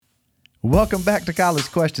Welcome back to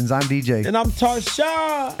College Questions. I'm DJ. And I'm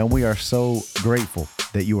Tarshawn. And we are so grateful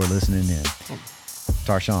that you are listening in.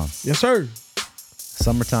 Tarshawn. Yes, sir.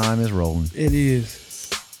 Summertime is rolling. It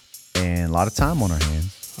is. And a lot of time on our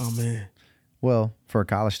hands. Oh, man. Well, for a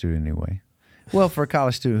college student anyway. Well, for a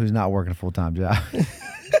college student who's not working a full-time job.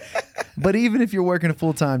 But even if you're working a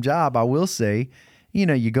full-time job, I will say, you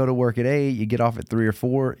know, you go to work at 8, you get off at 3 or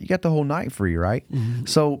 4, you got the whole night free, right? Mm-hmm.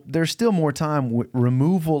 So there's still more time.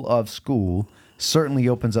 Removal of school certainly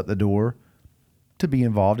opens up the door to be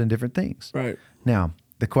involved in different things. Right. Now,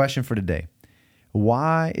 the question for today,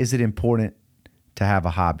 why is it important to have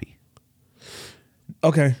a hobby?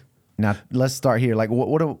 Okay. Now, let's start here. Like,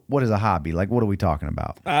 what is a hobby? Like, what are we talking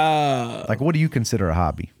about? Like, what do you consider a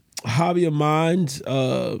hobby? Hobby of mine,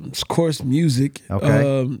 of course, music.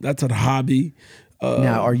 Okay. That's a hobby.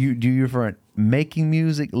 Now, do you refer to making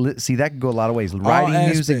music? See, that could go a lot of ways.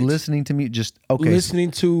 Writing music, listening to music, just okay.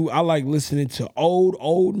 I like listening to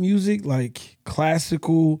old music, like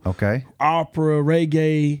classical, okay, opera,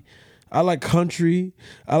 reggae. I like country.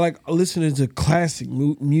 I like listening to classic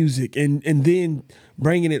music and then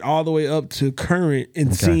bringing it all the way up to current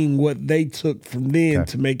and seeing what they took from then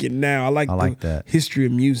to make it now. I like that history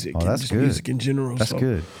of music and just good. Music in general. That's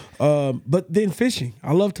good. But then fishing.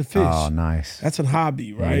 I love to fish. Oh, nice. That's a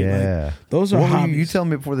hobby, right? Yeah. Like, those are hobbies. You told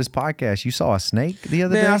me before this podcast, you saw a snake the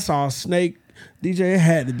other day? I saw a snake. DJ, it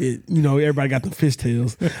had to be, everybody got the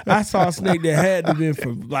fishtails. I saw a snake that had to be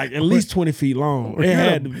for like at least 20 feet long. It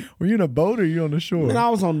had to be. Were you in a boat or you on the shore? And I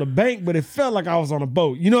was on the bank, but it felt like I was on a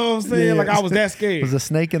boat. You know what I'm saying? Yeah. Like I was that scared. Was the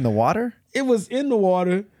snake in the water? It was in the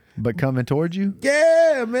water. But coming towards you?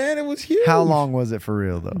 Yeah, man, it was huge. How long was it for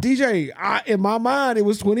real, though? DJ, in my mind, it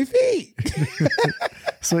was 20 feet.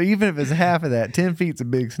 So even if it's half of that, 10 feet's a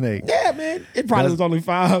big snake. Yeah, man. It probably was only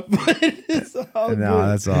 5. But it's all good.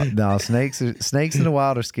 That's all. No, snakes in the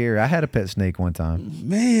wild are scary. I had a pet snake one time.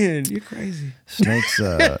 Man, you're crazy. Snakes.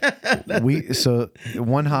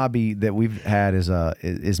 One hobby that we've had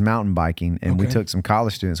is mountain biking, and we took some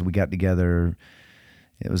college students. We got together.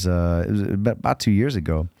 It was about 2 years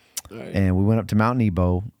ago. Right. And we went up to Mount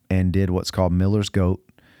Nebo and did what's called Miller's Goat.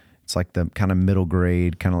 It's like the kind of middle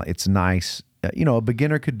grade, it's nice. A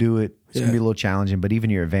beginner could do it. It's going to be a little challenging, but even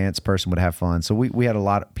your advanced person would have fun. So we had a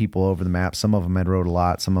lot of people over the map. Some of them had rode a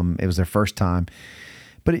lot. Some of them, it was their first time.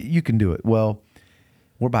 But you can do it. Well,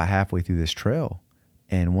 we're about halfway through this trail,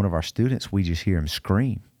 and one of our students, we just hear him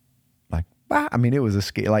scream. Like, bah! I mean, it was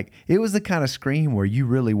it was the kind of scream where you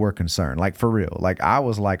really were concerned. Like, for real. Like, I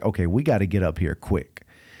was like, okay, we got to get up here quick.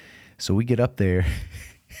 So we get up there.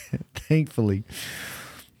 Thankfully,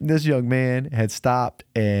 this young man had stopped,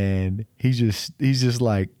 and he's just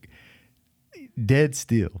like dead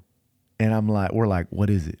still. And we're like, what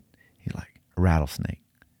is it? He's like, a rattlesnake.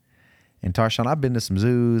 And Tarshawn, I've been to some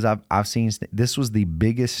zoos. I've seen, this was the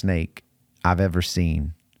biggest snake I've ever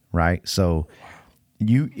seen, right? So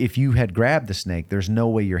if you had grabbed the snake, there's no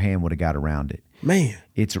way your hand would have got around it. Man.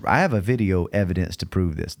 I have a video evidence to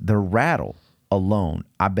prove this. The rattle alone,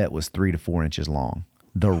 I bet, was 3 to 4 inches long.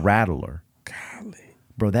 The rattler. Golly.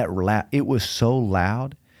 Bro, it was so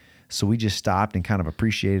loud. So we just stopped and kind of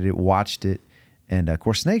appreciated it, watched it. And of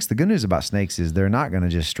course, snakes, the good news about snakes is they're not going to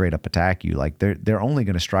just straight up attack you. Like they're only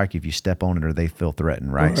going to strike you if you step on it or they feel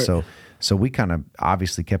threatened, right? So we kind of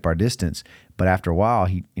obviously kept our distance. But after a while,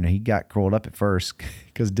 he got curled up at first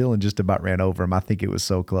because Dylan just about ran over him. I think it was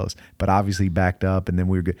so close. But obviously he backed up, and then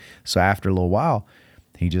we were good. So after a little while,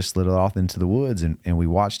 he just slid off into the woods, and we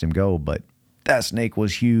watched him go. But that snake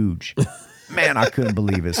was huge. Man, I couldn't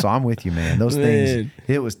believe it. So I'm with you, man. Those things,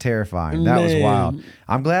 it was terrifying. That was wild.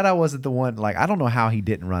 I'm glad I wasn't the one. Like, I don't know how he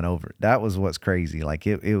didn't run over it. That was what's crazy. Like,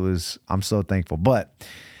 it was, I'm so thankful. But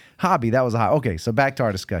hobby, that was a hobby. Okay, so back to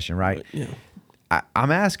our discussion, right? Yeah.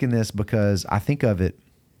 I'm asking this because I think of it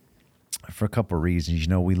for a couple of reasons.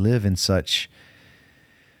 We live in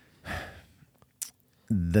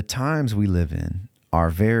the times we live in are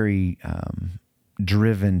very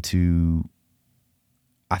driven to,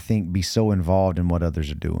 I think, be so involved in what others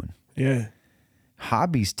are doing. Yeah.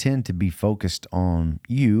 Hobbies tend to be focused on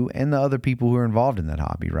you and the other people who are involved in that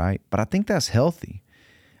hobby, right? But I think that's healthy.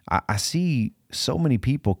 I see so many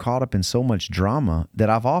people caught up in so much drama that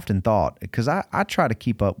I've often thought, because I try to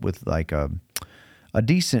keep up with like a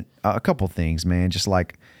decent, a couple things, man. Just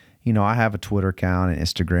like, I have a Twitter account and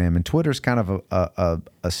Instagram, and Twitter's kind of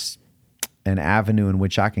an avenue in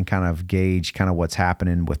which I can kind of gauge kind of what's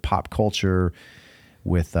happening with pop culture,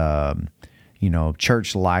 with,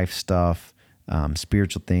 church life stuff,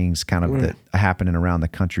 spiritual things kind of that happening around the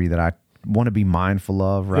country that I want to be mindful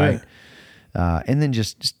of, right? And then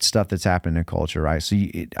just stuff that's happening in culture, right? So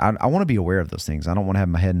I want to be aware of those things. I don't want to have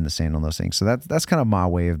my head in the sand on those things. So that's kind of my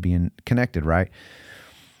way of being connected, right?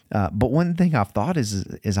 But one thing I've thought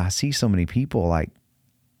is I see so many people like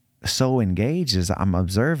so engaged as I'm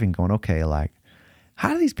observing, going, okay, like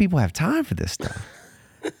how do these people have time for this stuff?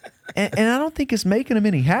 and I don't think it's making them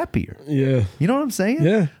any happier. Yeah. You know what I'm saying?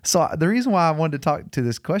 Yeah. So the reason why I wanted to talk to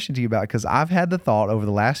this question to you about, because I've had the thought over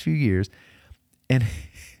the last few years, and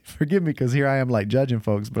forgive me because here I am like judging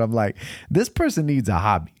folks, but I'm like, this person needs a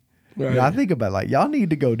hobby. Right. You know, I think about like, y'all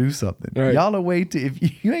need to go do something. Right. Y'all are way to,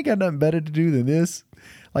 if you ain't got nothing better to do than this,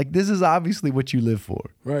 like this is obviously what you live for.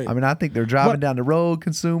 Right. I mean, I think they're driving down the road,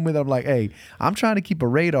 consumed with it. I'm like, hey, I'm trying to keep a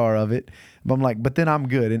radar of it. But I'm like, but then I'm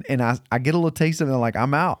good. And I get a little taste of it. And I'm like,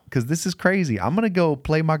 I'm out because this is crazy. I'm going to go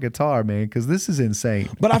play my guitar, man, because this is insane.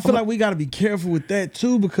 But I feel like we got to be careful with that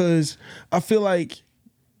too, because I feel like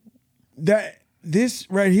that this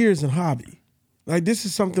right here is a hobby. Like this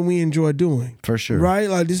is something we enjoy doing. For sure. Right?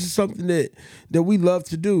 Like this is something that we love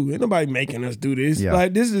to do. Ain't nobody making us do this. Yeah.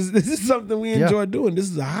 Like this is something we enjoy doing. This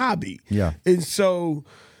is a hobby. Yeah. And so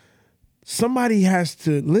somebody has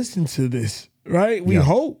to listen to this, right? We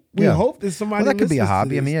hope. We hope that somebody that could be a listens to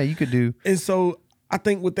hobby. I this. mean, yeah, you could do. And so I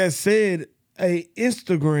think with that said,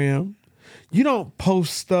 Instagram, you don't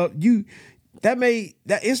post stuff. That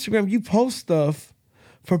Instagram, you post stuff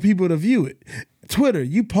for people to view it. Twitter,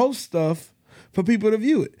 you post stuff for people to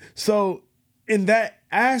view it. So in that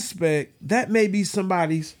aspect, that may be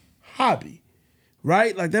somebody's hobby,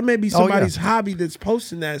 right? Like that may be somebody's hobby that's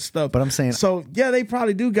posting that stuff. But I'm saying, so yeah, they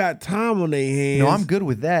probably do got time on their hands. No, I'm good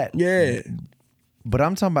with that. Yeah. But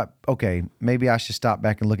I'm talking about, okay, maybe I should stop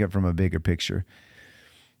back and look at it from a bigger picture.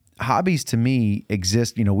 Hobbies to me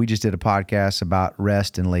exist. You know, we just did a podcast about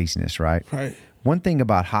rest and laziness, right? Right. One thing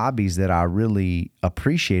about hobbies that I really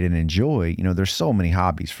appreciate and enjoy, you know, there's so many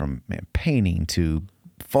hobbies from painting to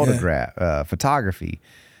photography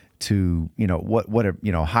to, you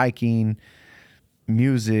know, hiking,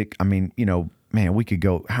 music. I mean, you know, man, we could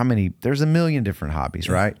go, there's a million different hobbies,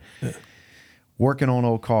 right? Yeah. Working on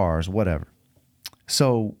old cars, whatever.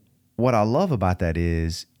 So what I love about that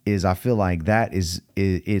is I feel like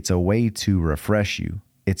it's a way to refresh you.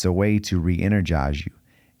 It's a way to re-energize you.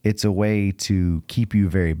 It's a way to keep you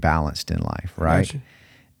very balanced in life, right? Gotcha.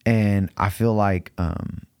 And I feel like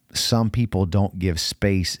some people don't give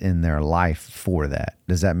space in their life for that.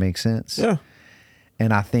 Does that make sense? Yeah.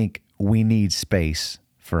 And I think we need space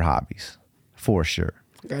for hobbies, for sure.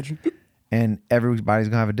 Gotcha. And everybody's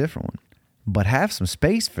going to have a different one. But have some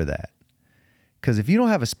space for that. Because if you don't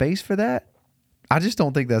have a space for that, I just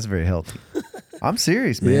don't think that's very healthy. I'm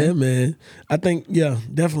serious, man. Yeah, man. I think,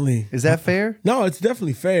 definitely. Is that fair? No, it's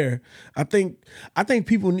definitely fair. I think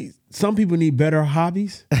some people need better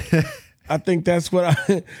hobbies. I think that's what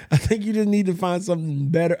I think you just need to find something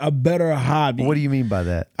better, a better hobby. What do you mean by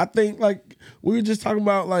that? I think like we were just talking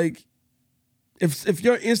about, like if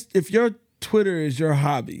your Twitter is your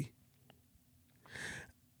hobby,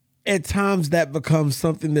 at times that becomes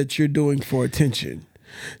something that you're doing for attention.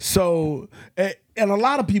 So, and a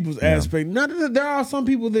lot of people's aspect, there are some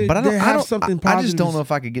people that have something positive. I just don't know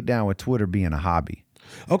if I could get down with Twitter being a hobby.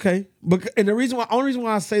 Okay, and the only reason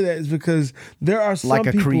why I say that is because there are some like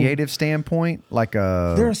a people, creative standpoint,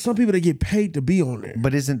 there are some people that get paid to be on there.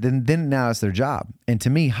 But then now it's their job, and to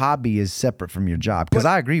me, hobby is separate from your job. Because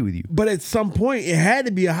I agree with you. But at some point, it had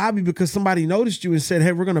to be a hobby because somebody noticed you and said,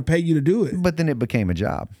 "Hey, we're going to pay you to do it." But then it became a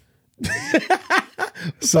job.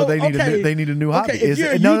 So they need a new hobby. Okay, Is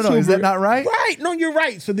that not right? Right. No, you're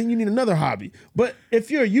right. So then you need another hobby. But if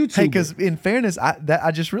you're a YouTuber, hey, because in fairness, I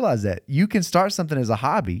just realized that you can start something as a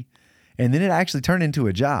hobby, and then it actually turn into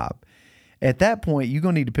a job. At that point, you're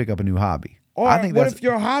gonna need to pick up a new hobby. Or I think what if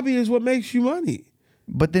your hobby is what makes you money?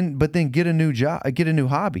 But then get a new job, get a new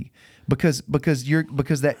hobby, because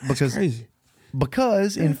crazy.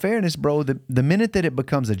 Because in fairness, bro, the minute that it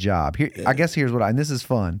becomes a job, I guess here's and this is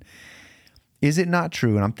fun. Is it not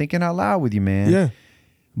true? And I'm thinking out loud with you, man. Yeah.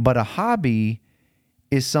 But a hobby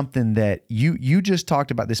is something that you just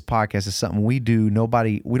talked about. This podcast is something we do.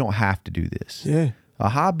 We don't have to do this. Yeah. A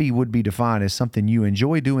hobby would be defined as something you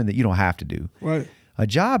enjoy doing that you don't have to do. Right. A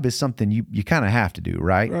job is something you kind of have to do,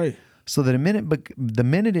 right? Right. So that the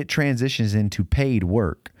minute it transitions into paid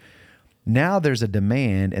work, now there's a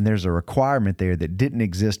demand and there's a requirement there that didn't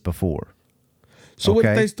exist before. So what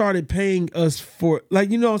if they started paying us for,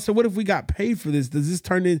 so what if we got paid for this? Does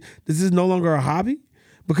this no longer a hobby?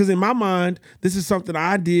 Because in my mind, this is something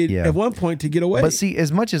I did at one point to get away. But see,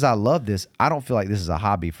 as much as I love this, I don't feel like this is a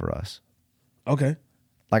hobby for us. Okay.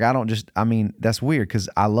 Like that's weird because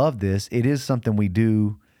I love this. It is something we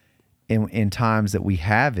do in times that we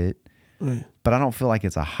have it. Right. but I don't feel like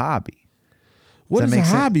it's a hobby. What is a make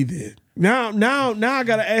sense? hobby then? Now I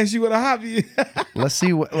gotta ask you what a hobby is. Let's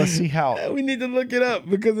see how. We need to look it up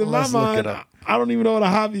because in Let's my look it mind, up. I don't even know what a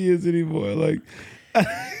hobby is anymore. Like,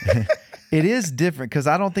 It is different because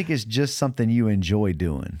I don't think it's just something you enjoy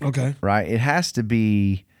doing. okay, Right? It has to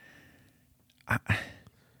be.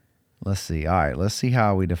 Let's see. All right. Let's see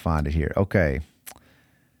how we defined it here. Okay.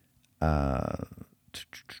 I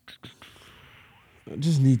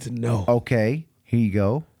just need to know. Okay. Here you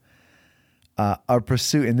go. A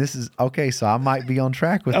pursuit, and this is okay. So I might be on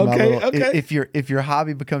track with my Okay, little. okay. If your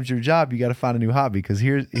hobby becomes your job, you got to find a new hobby because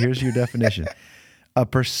here's your definition: a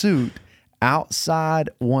pursuit outside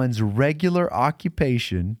one's regular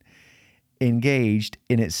occupation, engaged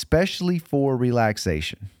in it specially for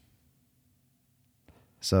relaxation.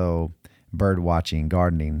 So, bird watching,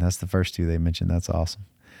 gardening. That's the first two they mentioned. That's awesome.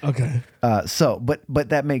 Okay, But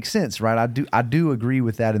that makes sense, right? I do agree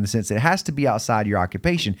with that in the sense it has to be outside your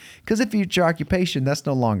occupation. Because if it's your occupation, that's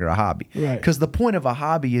no longer a hobby. Right. Because the point of a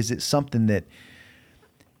hobby is it's something that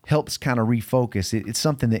helps kind of refocus. It's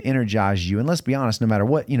something that energizes you. And let's be honest, no matter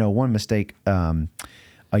what, one mistake a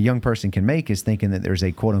young person can make is thinking that there's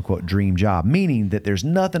a quote unquote dream job, meaning that there's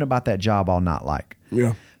nothing about that job I'll not like.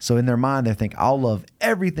 yeah, So in their mind, they think, I'll love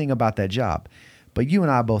everything about that job. But you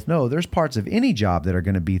and I both know there's parts of any job that are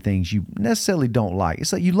going to be things you necessarily don't like.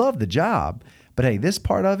 It's like you love the job, but hey, this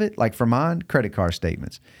part of it, like for mine, credit card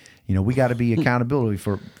statements. We got to be accountability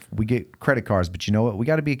we get credit cards, but you know what? We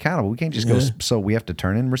got to be accountable. We can't just go, so we have to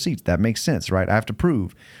turn in receipts. That makes sense, right? I have to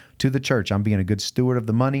prove to the church I'm being a good steward of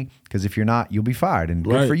the money because if you're not, you'll be fired. And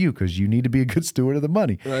good for you because you need to be a good steward of the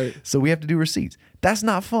money. Right. So we have to do receipts. That's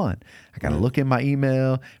not fun. I got to look in my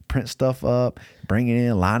email, print stuff up, bring it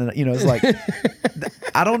in, line it up. It's like,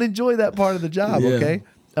 I don't enjoy that part of the job, okay?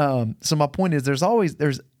 So my point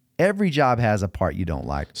is every job has a part you don't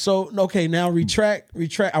like. So okay, now retract.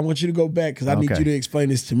 I want you to go back because I need you to explain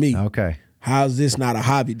this to me. Okay. How's this not a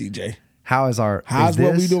hobby, DJ? How's what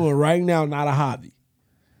we doing right now not a hobby?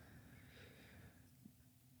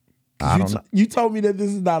 I don't know. You told me that this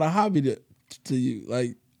is not a hobby to you.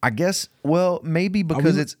 Like, I guess, well, maybe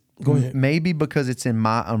because Go ahead. maybe because it's in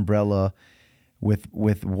my umbrella with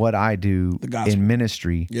what I do in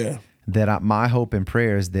ministry. Yeah. That my hope and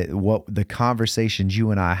prayer is that what the conversations you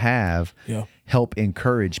and I have help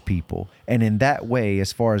encourage people. And in that way,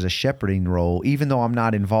 as far as a shepherding role, even though I'm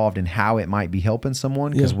not involved in how it might be helping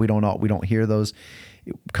someone, because we don't hear those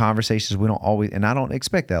conversations, we don't always, and I don't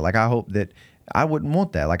expect that. Like I hope that I wouldn't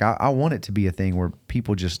want that. Like I want it to be a thing where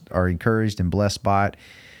people just are encouraged and blessed by it,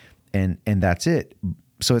 and that's it.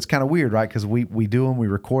 So it's kind of weird, right? Because we do them, we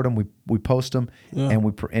record them, we post them,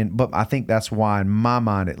 but I think that's why, in my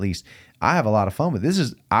mind at least, I have a lot of fun with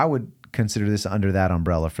this. I would consider this under that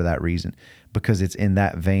umbrella for that reason, because it's in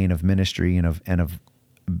that vein of ministry and of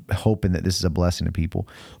hoping that this is a blessing to people.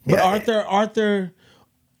 But aren't there?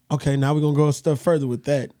 Okay, now we're gonna go a step further with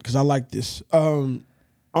that because I like this.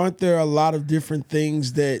 Aren't there a lot of different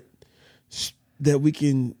things that we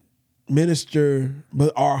can minister,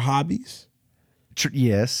 but are hobbies?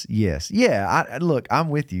 Yes. Yeah. Look, I'm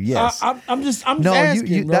with you. Yes. I'm just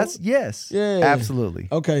asking, bro. That's yes. Yeah. Absolutely.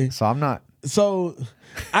 Okay. So I'm not. So,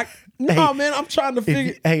 man, I'm trying to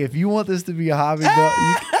figure. If you want this to be a hobby, bro,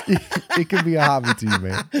 it can be a hobby to you,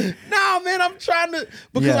 man. No, man, I'm trying to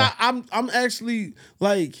because I'm actually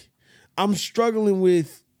like I'm struggling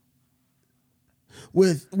with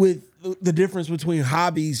the difference between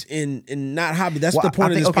hobbies and not hobby. That's the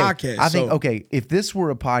point of this podcast. I think, if this were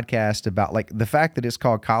a podcast about like the fact that it's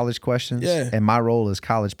called College Questions and my role is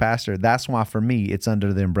college pastor, that's why for me, it's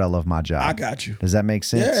under the umbrella of my job. I got you. Does that make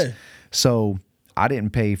sense? Yeah. So I didn't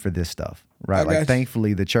pay for this stuff, right? Like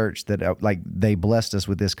thankfully the church that they blessed us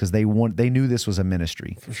with this because they knew this was a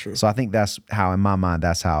ministry. For sure. So I think that's how, in my mind,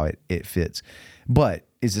 that's how it fits. But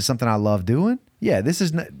is it something I love doing? Yeah, this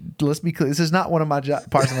is not, let's be clear. This is not one of my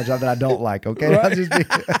parts of my job that I don't like. Okay, right.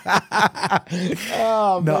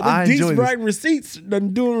 I enjoy writing receipts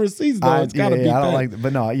and doing receipts. Though it's gotta be. I don't like that,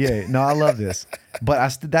 but I love this.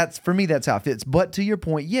 But that's for me. That's how it fits. But to your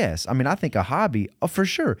point, yes. I mean, I think a hobby for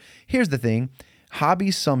sure. Here's the thing: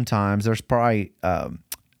 hobbies sometimes there's probably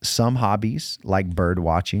some hobbies like bird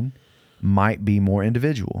watching might be more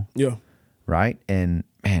individual. Yeah. Right. And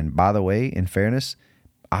by the way, in fairness,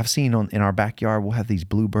 I've seen in our backyard we'll have these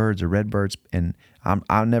blue birds or red birds, and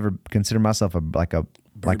I never consider myself a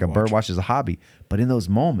bird watcher as a hobby. But in those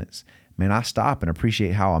moments, man, I stop and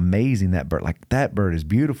appreciate how amazing that bird is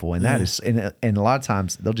beautiful, and that is and a lot of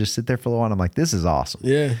times they'll just sit there for a while. And I'm like, this is awesome.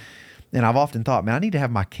 Yeah. And I've often thought, man, I need to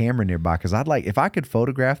have my camera nearby because if I could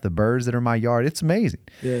photograph the birds that are in my yard, it's amazing.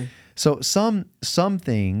 Yeah. So some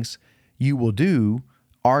things you will do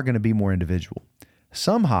are going to be more individual.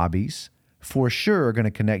 Some hobbies for sure are going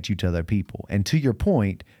to connect you to other people. And to your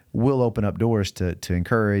point, will open up doors to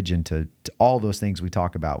encourage and to all those things we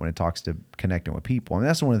talk about when it talks to connecting with people. And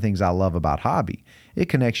that's one of the things I love about hobby. It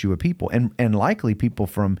connects you with people and likely people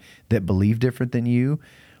from that believe different than you,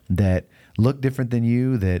 that look different than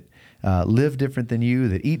you, that live different than you,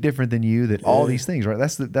 that eat different than you, that all these things, right?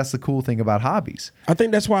 That's the cool thing about hobbies. I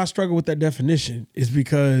think that's why I struggle with that definition, is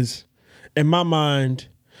because in my mind,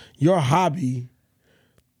 your hobby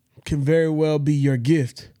can very well be your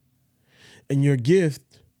gift. And your gift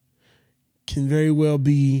can very well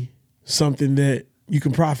be something that you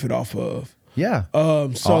can profit off of. Yeah.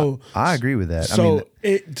 I agree with that. So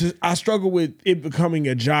I struggle with it becoming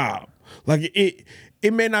a job. Like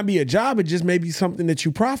it may not be a job, it just may be something that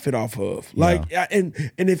you profit off of. Like and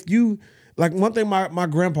if you like, one thing my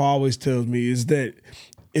grandpa always tells me is that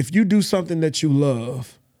if you do something that you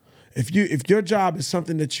love, if your job is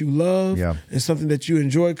something that you love, and something that you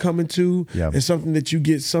enjoy coming to, and something that you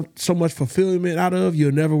get so much fulfillment out of,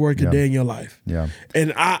 you'll never work a day in your life. Yeah.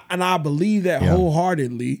 And I believe that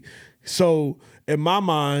wholeheartedly. So in my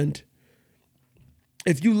mind,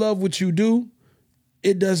 if you love what you do,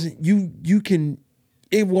 it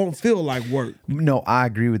won't feel like work. No, I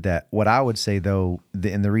agree with that. What I would say though,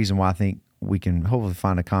 and the reason why I think we can hopefully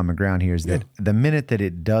find a common ground here is that the minute that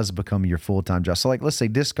it does become your full-time job. So like, let's say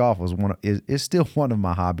disc golf is still one of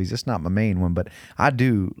my hobbies. It's not my main one, but I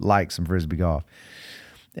do like some Frisbee golf.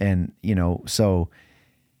 And, so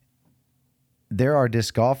there are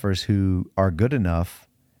disc golfers who are good enough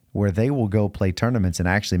where they will go play tournaments and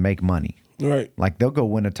actually make money. Right. Like they'll go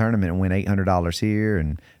win a tournament and win $800 here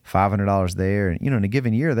and $500 there. And, in a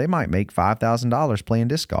given year, they might make $5,000 playing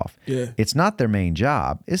disc golf. Yeah. It's not their main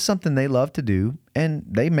job. It's something they love to do, and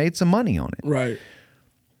they made some money on it. Right.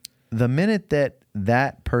 The minute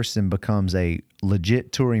that person becomes a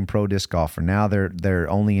legit touring pro disc golfer, now their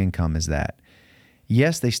only income is that.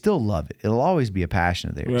 Yes, they still love it. It'll always be a passion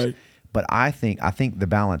of theirs. Right. But I think the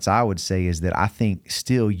balance I would say is that I think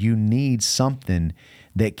still you need something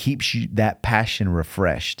that keeps that passion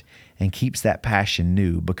refreshed and keeps that passion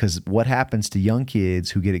new. Because what happens to young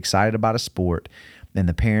kids who get excited about a sport and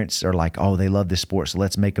the parents are like, oh, they love this sport, so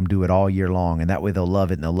let's make them do it all year long. And that way they'll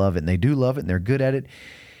love it and they'll love it. And they do love it and they're good at it.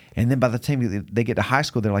 And then by the time they get to high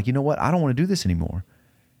school, they're like, you know what? I don't want to do this anymore.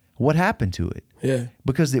 What happened to it? Yeah.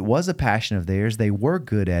 Because it was a passion of theirs. They were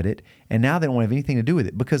good at it. And now they don't have anything to do with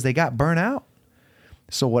it because they got burnt out.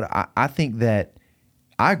 So what I think that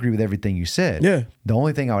I agree with everything you said. Yeah. The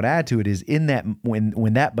only thing I would add to it is in that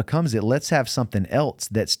when that becomes it, let's have something else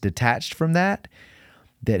that's detached from that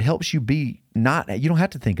helps you be you don't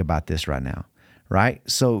have to think about this right now, right?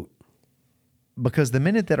 So because the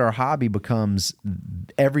minute that our hobby becomes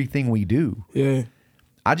everything we do,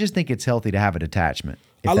 I just think it's healthy to have a detachment,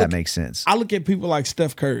 if that makes sense. I look at people like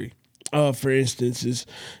Steph Curry, for instance.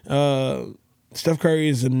 Steph Curry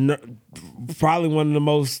is probably one of the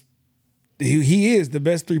most. He is the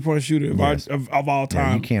best 3-point shooter of all time.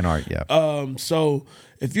 Yeah, you can't argue. Yeah. So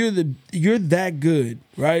if you're that good,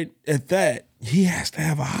 right, at that, he has to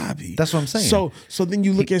have a hobby. That's what I'm saying. So then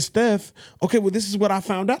you look at Steph. Okay, well, this is what I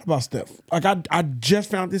found out about Steph. Like I just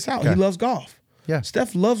found this out. Okay. He loves golf. Yeah.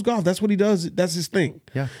 Steph loves golf. That's what he does. That's his thing.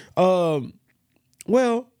 Yeah.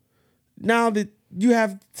 Well, now that you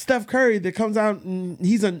have Steph Curry that comes out and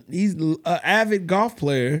he's an avid golf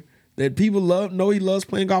player that people know he loves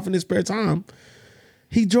playing golf in his spare time.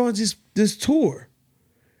 He joins this tour.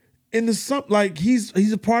 In the like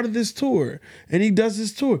he's a part of this tour and he does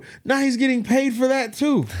this tour. Now he's getting paid for that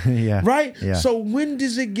too. Yeah. Right? Yeah. So when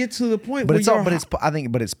does it get to the point but where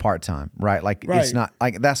it's part-time, right? Like it's not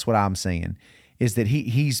like that's what I'm saying is that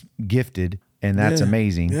he's gifted and that's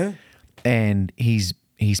amazing. Yeah. And he's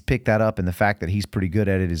picked that up, and the fact that he's pretty good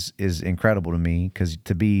at it is incredible to me, because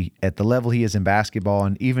to be at the level he is in basketball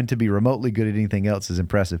and even to be remotely good at anything else is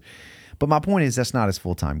impressive. But my point is that's not his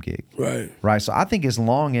full-time gig. Right. So I think as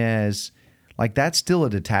long as like that's still a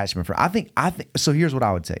detachment I think so here's what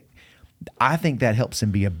I would say. I think that helps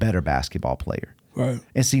him be a better basketball player. Right.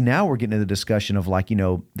 And see, now we're getting into the discussion of like,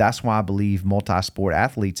 that's why I believe multi-sport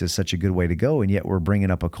athletes is such a good way to go. And yet we're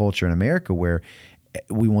bringing up a culture in America where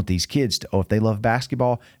we want these kids to, if they love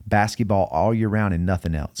basketball all year round and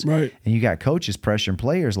nothing else. Right. And you got coaches pressuring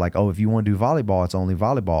players like, if you want to do volleyball, it's only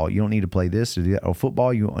volleyball. You don't need to play this or that. Or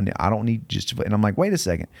football, I don't need just to play. And I'm like, wait a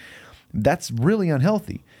second. That's really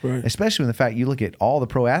unhealthy. Right. Especially when the fact you look at all the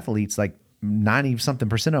pro athletes, like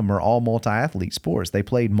 90-something% of them are all multi-athlete sports. They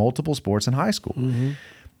played multiple sports in high school. Mm-hmm.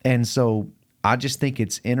 And so I just think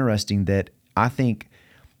it's interesting that I think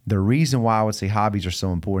The reason why I would say hobbies are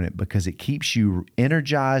so important because it keeps you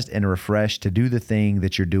energized and refreshed to do the thing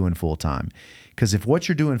that you're doing full time. Because if what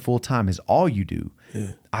you're doing full time is all you do,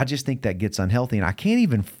 I just think that gets unhealthy. And I can't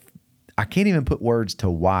even put words to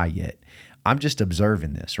why yet. I'm just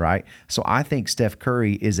observing this, right? So I think Steph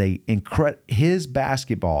Curry is his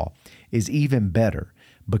basketball is even better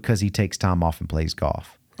because he takes time off and plays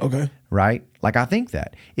golf. Okay. Right? Like I think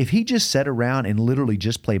that if he just sat around and literally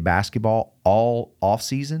just played basketball all off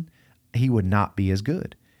season, he would not be as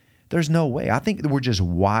good. There's no way. I think that we're just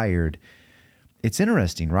wired. It's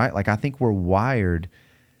interesting, right? Like I think we're wired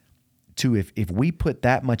to if we put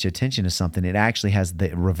that much attention to something, it actually has the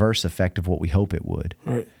reverse effect of what we hope it would.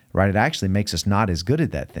 Right? It actually makes us not as good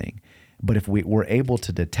at that thing. But if we're able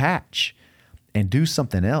to detach and do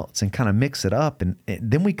something else and kind of mix it up, and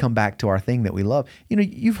then we come back to our thing that we love. You know,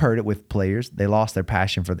 you've heard it with players. They lost their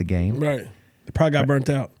passion for the game. Right. They probably got burnt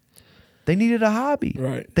out. They needed a hobby.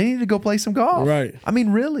 Right. They needed to go play some golf. Right. I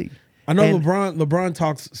mean, really. I know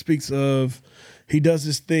LeBron speaks of, he does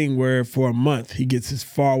this thing where for a month he gets as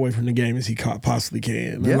far away from the game as he possibly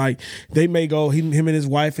can. And like they may go, him and his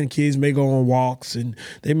wife and kids may go on walks and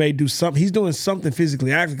they may do something. He's doing something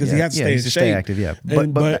physically active because he has to stay in shape. Stay active, yeah.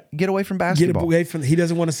 But get away from basketball. Get away from. He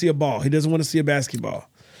doesn't want to see a ball. He doesn't want to see a basketball.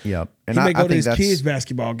 Yep. And he may go to his kids'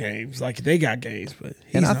 basketball games, like they got games, but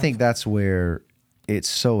I think that's where it's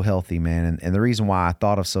so healthy, man. And the reason why I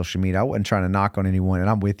thought of social media, I wasn't trying to knock on anyone, and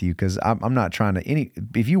I'm with you because I'm not trying to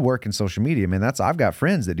if you work in social media, man, I've got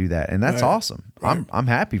friends that do that, and that's awesome. Right. I'm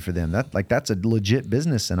happy for them. That's a legit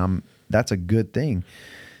business, and that's a good thing.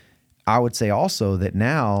 I would say also that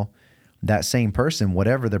now that same person,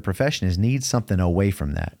 whatever their profession is, needs something away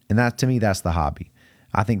from that, and that to me, that's the hobby.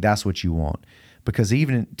 I think that's what you want, because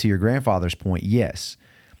even to your grandfather's point, yes,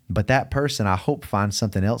 but that person I hope finds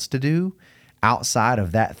something else to do outside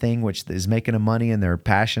of that thing which is making them money and they're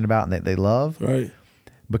passionate about and that they love. Right.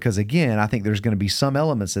 Because again, I think there's going to be some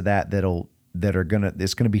elements of that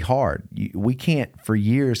it's going to be hard. We can't for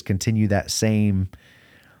years continue that same.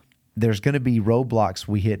 There's going to be roadblocks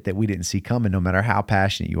we hit that we didn't see coming, no matter how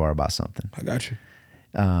passionate you are about something. I got you.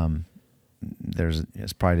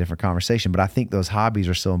 It's probably a different conversation, but I think those hobbies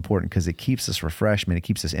are so important because it keeps us refreshed, man. It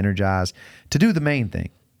keeps us energized to do the main thing.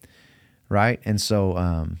 Right. And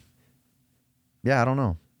so, yeah, I don't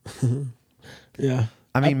know. Yeah.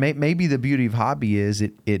 I mean, maybe the beauty of hobby is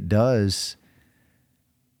it does,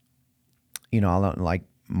 you know, like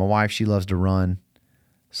my wife, she loves to run.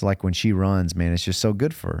 So like when she runs, man, it's just so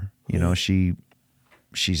good for her. You know,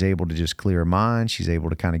 she's able to just clear her mind. She's able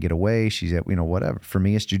to kind of get away. She's, you know, whatever. For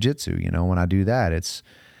me, it's jujitsu. You know, when I do that, it's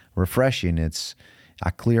refreshing. I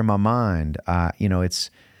clear my mind. I don't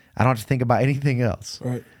have to think about anything else.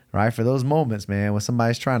 Right. For those moments, man, when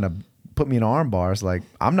somebody's trying to put me in arm bars, like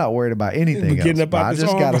I'm not worried about anything else. I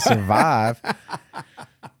just got to survive.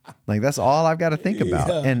 Like that's all I've got to think about.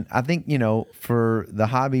 Yeah. And I think, you know, for the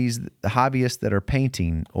hobbyists that are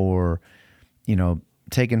painting or, you know,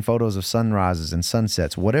 taking photos of sunrises and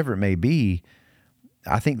sunsets, whatever it may be,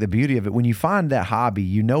 I think the beauty of it, when you find that hobby,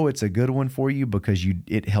 you know it's a good one for you because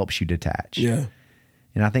it helps you detach. Yeah.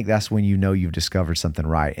 And I think that's when you know you've discovered something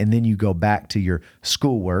right. And then you go back to your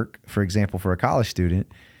schoolwork, for example, for a college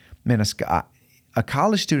student. Man, a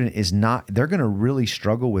college student they're going to really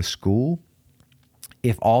struggle with school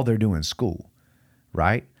if all they're doing is school,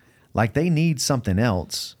 right? Like they need something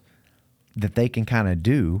else that they can kind of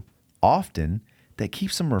do often that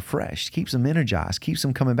keeps them refreshed, keeps them energized, keeps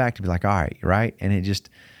them coming back to be like, all right? And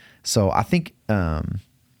so I think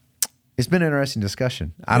it's been an interesting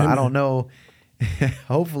discussion. I don't know.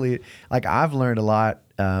 Hopefully, like I've learned a lot,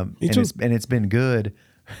 and it's been good.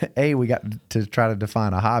 We got to try to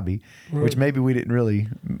define a hobby, which maybe we didn't really.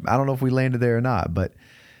 I don't know if we landed there or not, but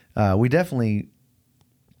we definitely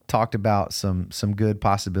talked about some good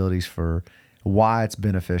possibilities for why it's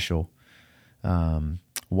beneficial,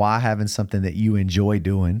 why having something that you enjoy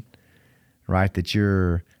doing, right? That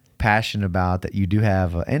you're passionate about, that you do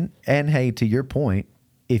have, and hey, to your point.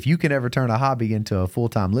 If you can ever turn a hobby into a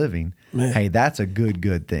full-time living, man, hey, that's a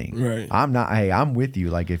good thing. Right. I'm with you.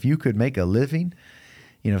 Like if you could make a living,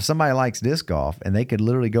 you know, if somebody likes disc golf and they could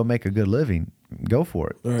literally go make a good living, go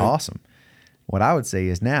for it. Right. Awesome. What I would say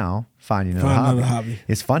is now find another hobby.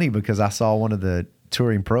 It's funny because I saw one of the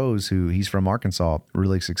touring pros he's from Arkansas,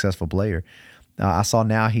 really successful player. I saw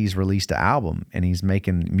now he's released an album and he's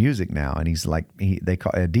making music now, and he's like they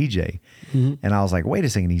call it a DJ. Mm-hmm. And I was like, wait a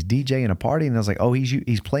second, he's DJing a party, and I was like, oh,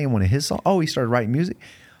 he's playing one of his songs. Oh, he started writing music.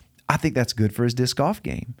 I think that's good for his disc golf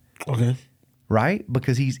game. Okay, right?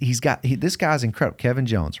 Because this guy's incredible. Kevin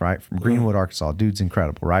Jones, right, from Greenwood, Arkansas, dude's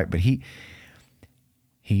incredible, right? But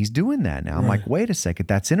he's doing that now. I'm like, wait a second,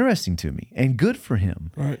 that's interesting to me, and good for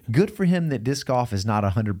him. Right. Good for him that disc golf is not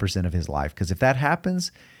 100% of his life, because if that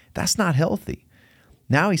happens, that's not healthy.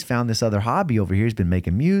 Now he's found this other hobby over here. He's been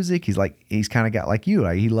making music. He's kind of got like you.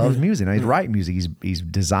 Like, he loves music. Now he's writing music. He's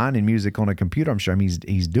designing music on a computer. I'm sure. I mean,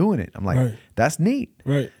 he's doing it. I'm like, that's neat.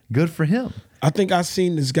 Right. Good for him. I think I've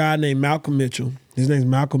seen this guy named Malcolm Mitchell. His name's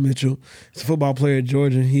Malcolm Mitchell. He's a football player at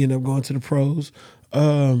Georgia. And he ended up going to the pros.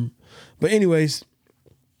 But anyways,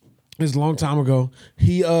 it was a long time ago.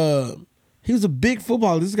 He was a big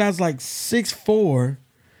footballer. This guy's like 6'4".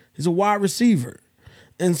 He's a wide receiver.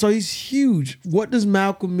 And so he's huge. What does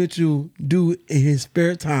Malcolm Mitchell do in his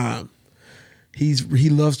spare time? He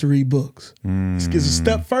loves to read books. It's a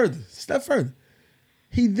step further.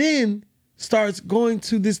 He then starts going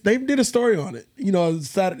to this. They did a story on it. You know,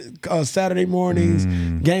 Saturday mornings,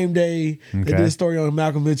 game day. They did a story on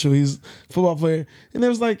Malcolm Mitchell. He's a football player. And it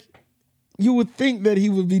was like, you would think that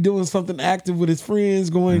he would be doing something active with his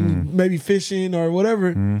friends, going maybe fishing or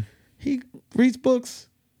whatever. He reads books.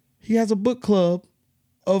 He has a book club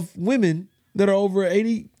of women that are over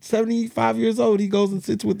 80, 75 years old. He goes and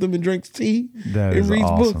sits with them and drinks tea and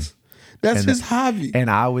reads books. That's his hobby. And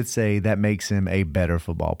I would say that makes him a better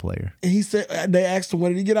football player. And he said, they asked him, what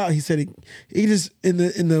did he get out? He said, he just, in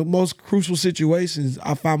the most crucial situations,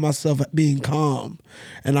 I find myself being calm.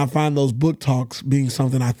 And I find those book talks being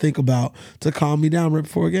something I think about to calm me down right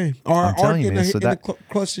before a game. Or in the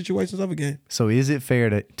clutch situations of a game. So is it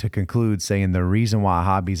fair to conclude saying the reason why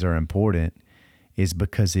hobbies are important is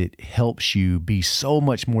because it helps you be so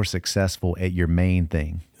much more successful at your main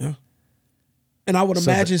thing? Yeah. And I would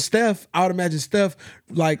imagine Steph,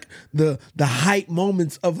 like the hype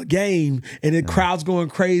moments of a game and the crowd's going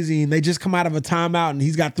crazy and they just come out of a timeout and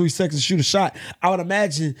he's got 3 seconds to shoot a shot. I would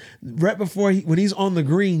imagine right before when he's on the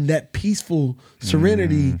green, that peaceful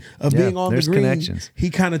serenity of being on the green, he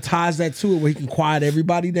kind of ties that to it where he can quiet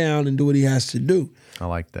everybody down and do what he has to do. I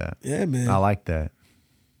like that. Yeah, man. I like that.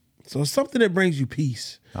 So it's something that brings you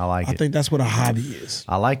peace. I think that's what a hobby is.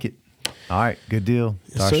 I like it. All right, good deal.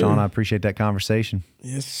 Yes, Tarshawn, I appreciate that conversation.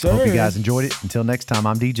 Yes, sir. Hope you guys enjoyed it. Until next time,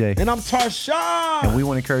 I'm DJ. And I'm Tarshawn. And we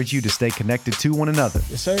want to encourage you to stay connected to one another.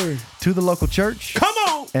 Yes, sir. To the local church. Come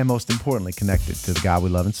on. And most importantly, connected to the God we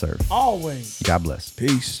love and serve. Always. God bless.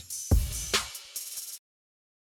 Peace.